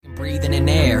breathing in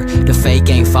air. The fake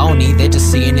ain't phony, they're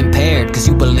just seeing impaired. Cause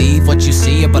you believe what you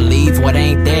see or believe what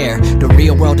ain't there. The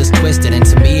real world is twisted and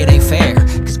to me it ain't fair.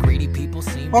 Cause greedy people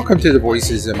seem... Welcome to the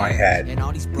Voices in My Head.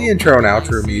 The intro and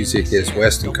outro music is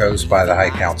Western Coast by the High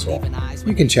Council.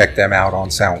 You can check them out on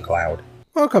SoundCloud.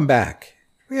 Welcome back.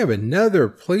 We have another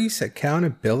police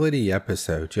accountability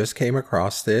episode. Just came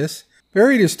across this.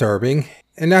 Very disturbing.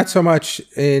 And not so much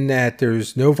in that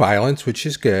there's no violence, which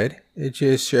is good. It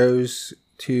just shows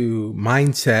to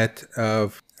mindset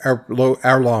of our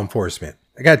law enforcement.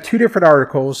 I got two different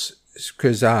articles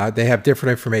because they have different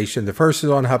information. The first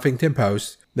is on Huffington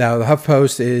Post. Now, the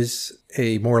HuffPost is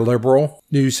a more liberal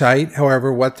news site.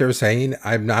 However, what they're saying,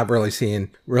 I'm not really seeing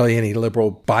any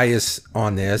liberal bias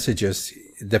on this. It's just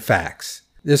the facts.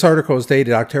 This article is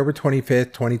dated October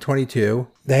 25th, 2022.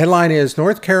 The headline is,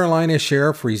 North Carolina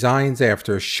Sheriff resigns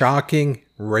after shocking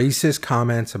racist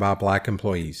comments about black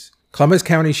employees. Columbus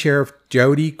County Sheriff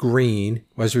Jody Green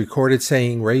was recorded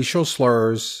saying racial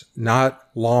slurs not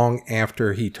long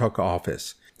after he took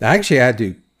office. I actually had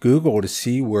to Google to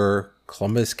see where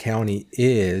Columbus County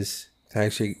is. I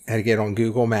actually had to get on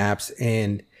Google Maps,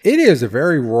 and it is a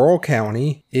very rural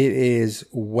county. It is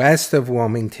west of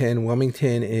Wilmington.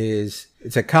 Wilmington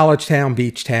it's a college town,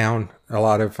 beach town, a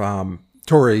lot of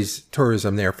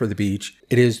tourism there for the beach.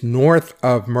 It is north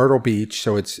of Myrtle Beach,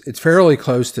 so it's fairly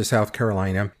close to South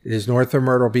Carolina. It is north of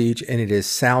Myrtle Beach, and it is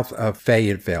south of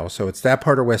Fayetteville. So it's that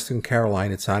part of Western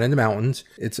Carolina. It's not in the mountains.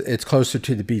 It's closer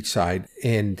to the beach side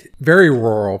and very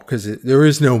rural because there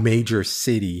is no major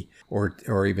city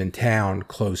or even town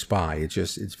close by.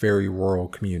 It's very rural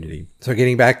community. So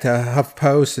getting back to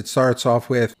HuffPost, it starts off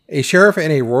with, a sheriff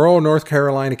in a rural North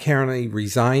Carolina county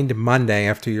resigned Monday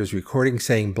after he was recording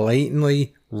saying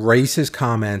blatantly racist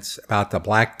comments about the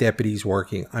black deputies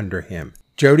working under him.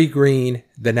 Jody Green,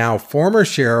 the now former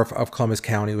sheriff of Columbus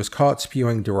County, was caught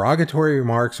spewing derogatory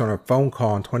remarks on a phone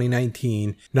call in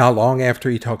 2019, not long after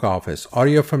he took office.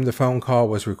 Audio from the phone call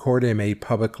was recorded and made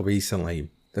public recently.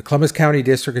 The Columbus County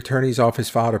District Attorney's Office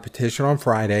filed a petition on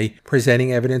Friday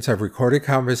presenting evidence of recorded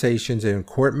conversations and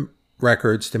court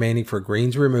records demanding for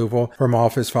Green's removal from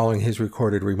office following his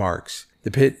recorded remarks.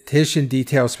 The petition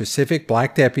details specific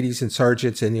black deputies and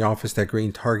sergeants in the office that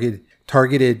Green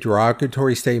targeted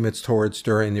derogatory statements towards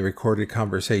during the recorded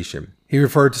conversation. He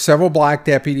referred to several black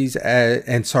deputies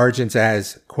and sergeants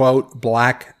as, quote,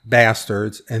 black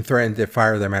bastards, and threatened to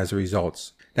fire them as a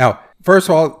result. Now, first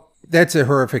of all, that's a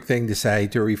horrific thing to say,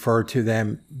 to refer to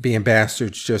them being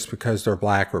bastards just because they're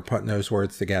black or putting those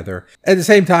words together. At the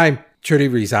same time, should he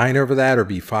resign over that or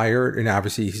be fired? And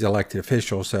obviously he's an elected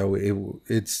official, so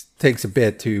it takes a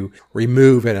bit to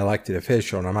remove an elected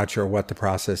official. And I'm not sure what the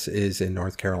process is in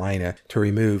North Carolina to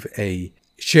remove a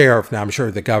sheriff. Now, I'm sure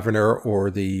the governor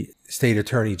or the state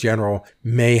attorney general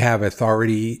may have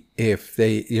authority if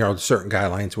they, certain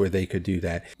guidelines where they could do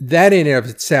that. That in and of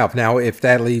itself. Now, if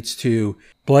that leads to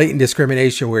blatant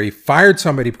discrimination where he fired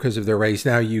somebody because of their race,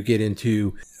 now you get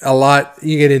into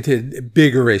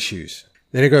bigger issues.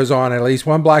 Then it goes on, at least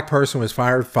one black person was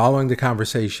fired following the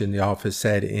conversation, the office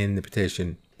said in the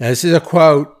petition. Now, this is a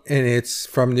quote, and it's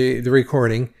from the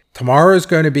recording. Tomorrow is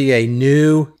going to be a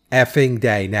new effing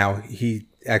day. Now, he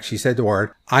actually said the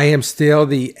word. I am still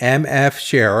the MF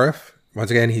sheriff.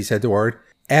 Once again, he said the word.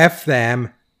 F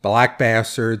them, black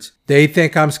bastards. They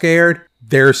think I'm scared.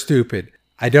 They're stupid.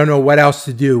 I don't know what else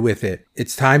to do with it.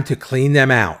 It's time to clean them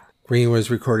out. Green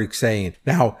was recorded saying.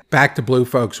 Now, back to blue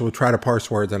folks, we'll try to parse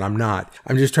words, and I'm not.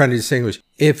 I'm just trying to distinguish.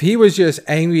 If he was just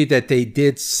angry that they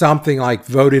did something like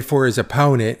voted for his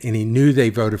opponent, and he knew they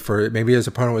voted for it, maybe his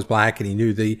opponent was black, and he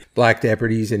knew the black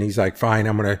deputies, and he's like, fine,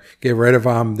 I'm going to get rid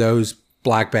of those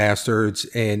black bastards,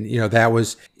 and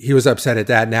he was upset at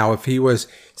that. Now, if he was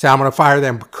saying, I'm going to fire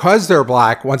them because they're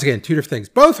black, once again, two different things,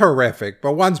 both horrific,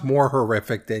 but one's more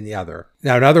horrific than the other.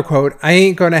 Now, another quote, I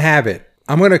ain't going to have it.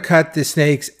 I'm going to cut the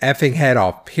snake's effing head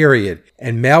off, period.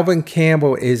 And Melvin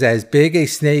Campbell is as big a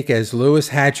snake as Lewis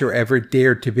Hatcher ever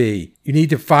dared to be. You need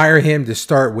to fire him to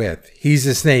start with. He's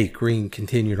a snake, Green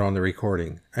continued on the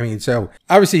recording. So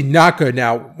obviously not good.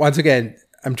 Now, once again,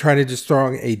 I'm trying to just draw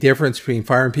a difference between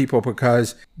firing people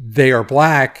because they are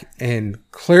black and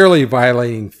clearly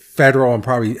violating federal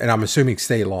and I'm assuming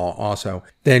state law also,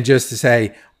 than just to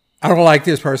say, I don't like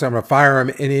this person, I'm going to fire him,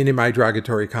 and in my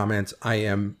derogatory comments, I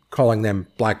am calling them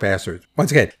black bastards.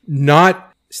 Once again,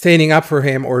 not standing up for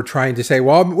him or trying to say,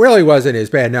 well, it really wasn't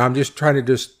as bad. Now, I'm just trying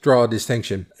to draw a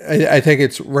distinction. I think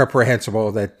it's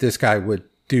reprehensible that this guy would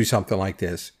do something like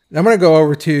this. I'm going to go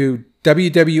over to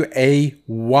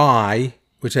WWAY,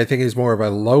 which I think is more of a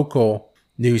local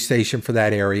news station for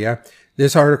that area.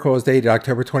 This article is dated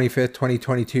October 25th,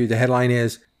 2022. The headline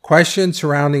is, questions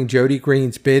surrounding Jody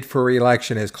Green's bid for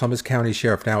re-election as Columbus County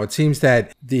Sheriff. Now, it seems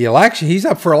that the election, he's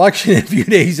up for election in a few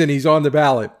days and he's on the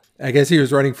ballot. I guess he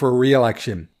was running for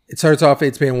re-election. It starts off,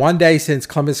 it's been 1 day since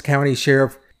Columbus County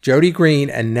Sheriff Jody Green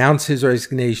announced his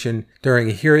resignation during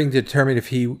a hearing to determine if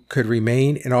he could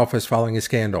remain in office following a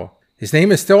scandal. His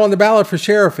name is still on the ballot for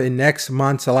sheriff in next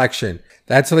month's election.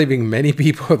 That's leaving many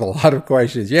people with a lot of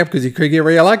questions. Yeah, because he could get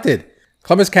reelected.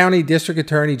 Columbus County District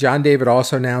Attorney John David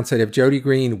also announced that if Jody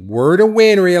Green were to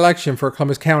win re-election for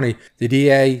Columbus County, the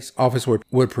DA's office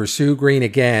would pursue Green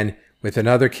again with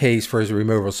another case for his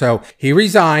removal. So he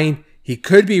resigned. He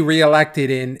could be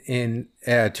reelected in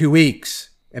 2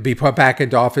 weeks and be put back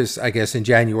into office, I guess, in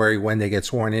January when they get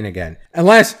sworn in again.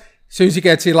 Unless, as soon as he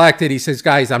gets elected, he says,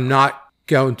 guys, I'm not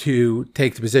going to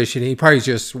take the position. He probably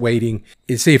just waiting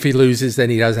and see if he loses, then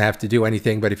he doesn't have to do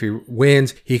anything. But if he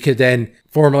wins, he could then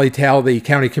formally tell the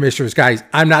county commissioners, guys,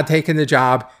 I'm not taking the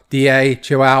job. DA,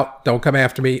 chill out. Don't come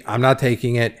after me. I'm not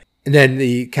taking it. And then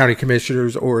the county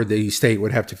commissioners or the state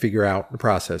would have to figure out the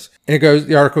process. And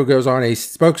the article goes on, a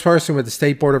spokesperson with the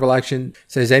State Board of Election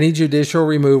says any judicial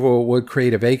removal would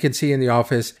create a vacancy in the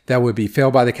office that would be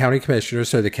filled by the county commissioners.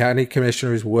 So the county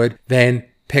commissioners would then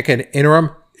pick an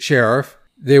interim sheriff.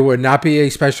 There would not be a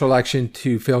special election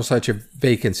to fill such a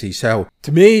vacancy. So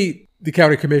to me, the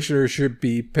county commissioner should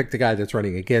pick the guy that's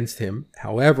running against him.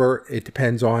 However, it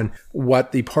depends on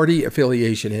what the party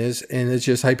affiliation is. And it's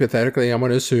just hypothetically, I'm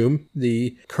going to assume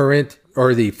the current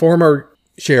or the former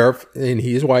sheriff, and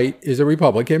he is white, is a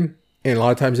Republican. And a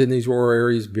lot of times in these rural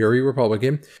areas, very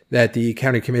Republican, that the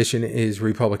county commission is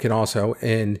Republican also.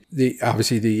 And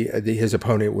obviously his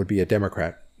opponent would be a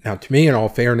Democrat. Now, to me, in all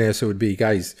fairness, it would be,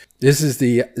 guys, this is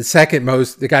the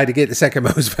guy to get the second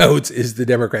most votes is the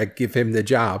Democrat. Give him the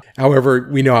job. However,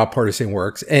 we know how partisan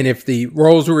works. And if the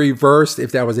roles were reversed,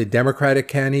 if that was a Democratic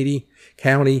county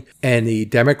and the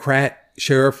Democrat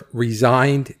sheriff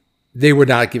resigned, they would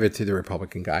not give it to the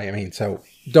Republican guy. I mean, so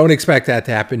don't expect that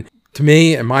to happen. To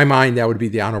me, in my mind, that would be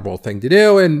the honorable thing to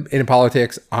do. And in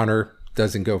politics, honor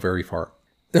doesn't go very far.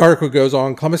 The article goes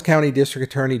on, Columbus County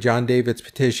District Attorney John David's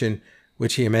petition,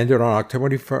 which he amended on October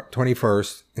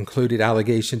 21st, included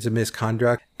allegations of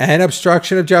misconduct and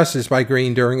obstruction of justice by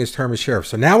Green during his term as sheriff.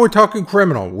 So now we're talking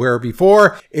criminal, where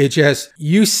before it just,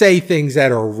 you say things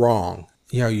that are wrong.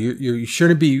 You know, you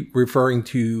shouldn't be referring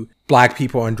to black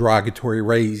people in derogatory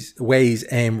ways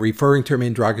and referring to them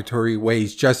in derogatory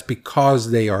ways just because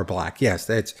they are black. Yes,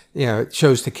 that's, it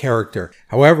shows the character.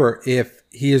 However, if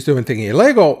he is doing things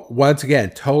illegal, once again,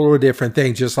 totally different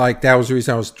thing. Just like that was the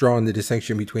reason I was drawing the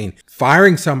distinction between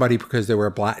firing somebody because they were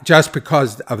black, just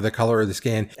because of the color of the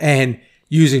skin, and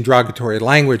using derogatory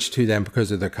language to them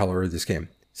because of the color of the skin.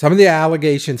 Some of the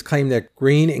allegations claim that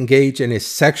Green engaged in a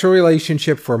sexual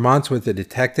relationship for months with a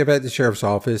detective at the sheriff's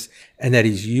office, and that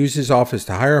he's used his office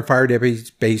to hire and fire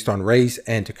deputies based on race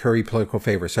and to curry political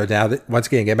favor. So now, once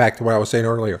again, get back to what I was saying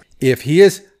earlier. If he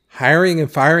is hiring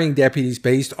and firing deputies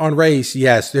based on race,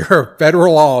 yes, there are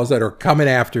federal laws that are coming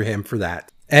after him for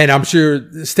that. And I'm sure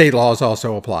the state laws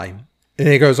also apply. And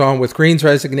it goes on, with Green's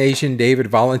resignation, David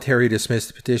voluntarily dismissed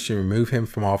the petition to remove him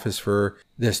from office for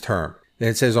this term. Then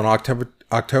it says on October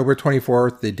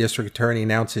 24th, the district attorney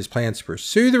announced his plans to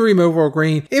pursue the removal of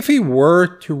Green if he were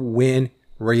to win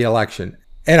re-election.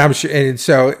 And I'm sure, and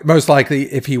so most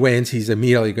likely if he wins, he's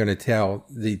immediately going to tell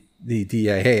the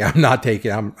DA, hey, I'm not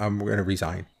taking, I'm going to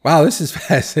resign. Wow, this is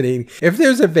fascinating. If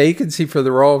there's a vacancy for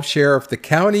the role of sheriff, the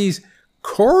county's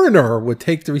coroner would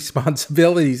take the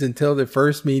responsibilities until the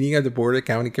first meeting of the Board of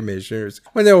County Commissioners,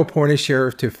 when they'll appoint a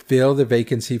sheriff to fill the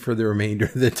vacancy for the remainder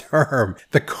of the term.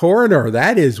 The coroner,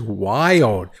 that is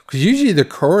wild. Because usually the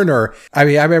coroner, I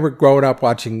mean, I remember growing up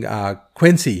watching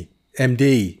Quincy,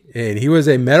 MD, and he was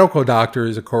a medical doctor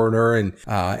as a coroner and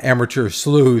amateur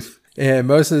sleuth. And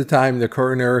most of the time, the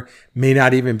coroner may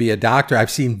not even be a doctor. I've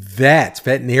seen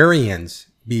veterinarians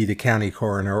be the county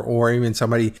coroner, or even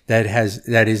somebody that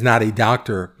is not a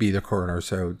doctor be the coroner.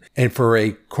 So, and for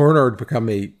a coroner to become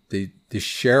the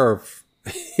sheriff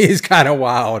is kind of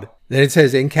wild. Then it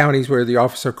says in counties where the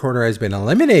office of coroner has been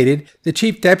eliminated, the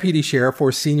chief deputy sheriff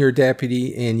or senior deputy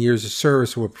in years of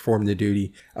service will perform the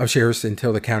duty of sheriffs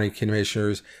until the county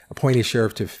commissioners appoint a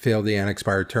sheriff to fill the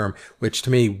unexpired term, which to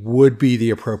me would be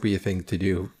the appropriate thing to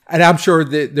do. And I'm sure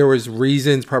that there was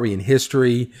reasons, probably in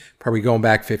history, probably going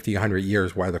back 50, 100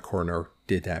 years, why the coroner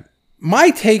did that.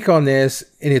 My take on this,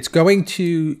 and it's going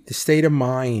to the state of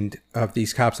mind of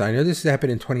these cops. I know this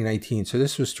happened in 2019, so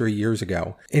this was 3 years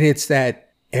ago. And it's that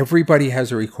everybody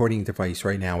has a recording device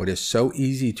right now. It is so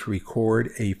easy to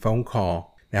record a phone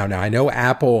call. Now I know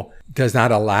Apple does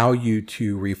not allow you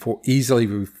to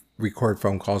easily record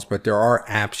phone calls, but there are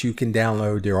apps you can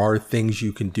download. There are things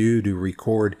you can do to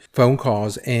record phone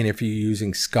calls. And if you're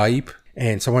using Skype,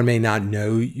 and someone may not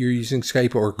know you're using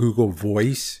Skype or Google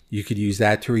Voice, you could use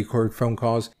that to record phone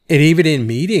calls. And even in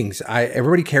meetings,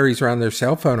 everybody carries around their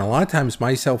cell phone. A lot of times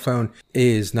my cell phone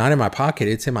is not in my pocket,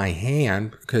 it's in my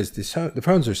hand because the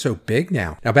phones are so big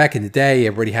now. Now, back in the day,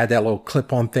 everybody had that little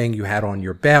clip-on thing you had on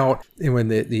your belt. And when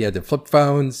you had the flip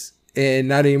phones, and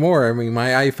not anymore. I mean,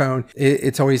 my iPhone,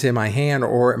 it's always in my hand,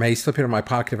 or it may slip into my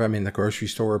pocket if I'm in the grocery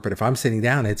store. But if I'm sitting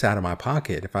down, it's out of my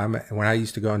pocket. When I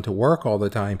used to go into work all the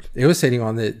time, it was sitting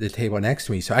on the table next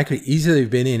to me. So I could easily have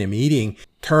been in a meeting,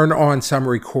 turn on some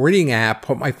recording app,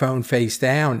 put my phone face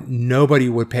down. Nobody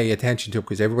would pay attention to it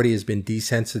because everybody has been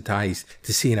desensitized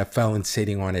to seeing a phone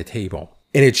sitting on a table.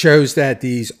 And it shows that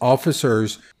these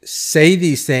officers say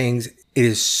these things. It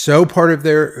is so part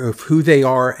of who they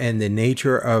are and the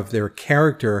nature of their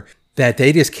character that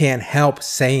they just can't help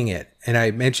saying it. And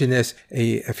I mentioned this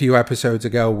a few episodes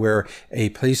ago where a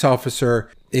police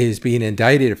officer is being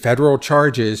indicted of federal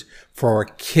charges for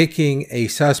kicking a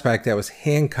suspect that was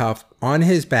handcuffed on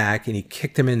his back, and he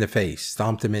kicked him in the face,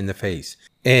 stomped him in the face.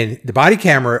 And the body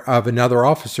camera of another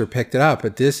officer picked it up.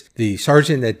 But the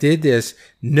sergeant that did this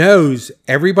knows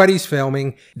everybody's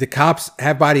filming. The cops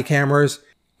have body cameras.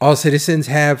 All citizens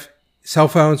have cell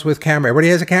phones with camera. Everybody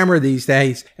has a camera these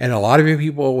days. And a lot of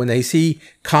people, when they see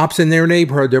cops in their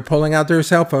neighborhood, they're pulling out their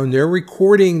cell phone. They're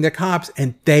recording the cops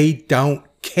and they don't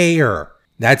care.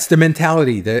 That's the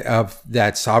mentality of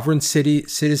that sovereign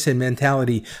citizen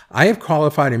mentality. I have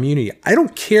qualified immunity. I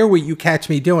don't care what you catch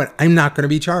me doing. I'm not going to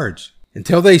be charged.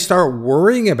 Until they start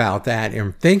worrying about that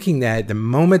and thinking that the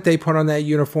moment they put on that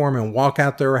uniform and walk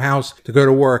out their house to go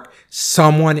to work,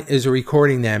 someone is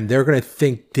recording them, they're going to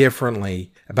think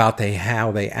differently about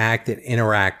how they act and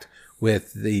interact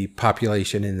with the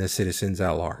population and the citizens at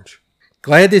large.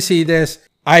 Glad to see this.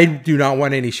 I do not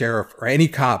want any sheriff or any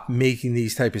cop making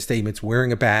these type of statements,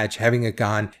 wearing a badge, having a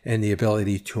gun, and the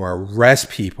ability to arrest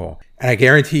people. And I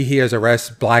guarantee he has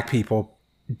arrested black people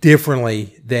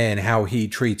differently than how he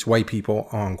treats white people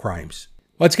on crimes.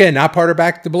 Once again, not part of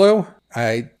Back to Blue.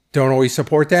 I don't always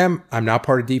support them. I'm not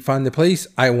part of Defund the Police.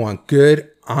 I want good,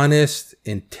 honest,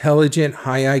 intelligent,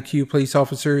 high IQ police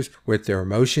officers with their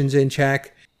emotions in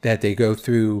check, that they go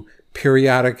through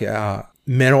periodic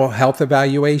mental health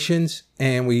evaluations,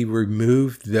 and we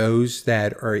remove those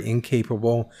that are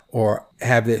incapable or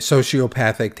have the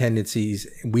sociopathic tendencies.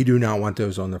 We do not want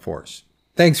those on the force.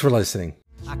 Thanks for listening.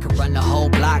 I could run the whole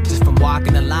block just from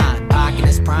walking the line. Parking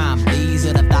is prime, these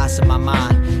are the thoughts in my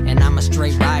mind. And I'm a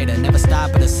straight rider, never stop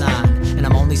at a sign. And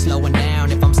I'm only slowing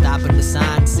down if I'm stopping the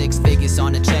sign. 6 figures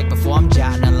on the check before I'm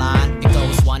jotting a line. It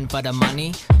goes 1 for the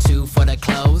money, 2 for the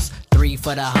clothes, 3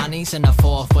 for the honeys, and a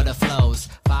 4 for the flows.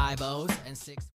 5 O's and 6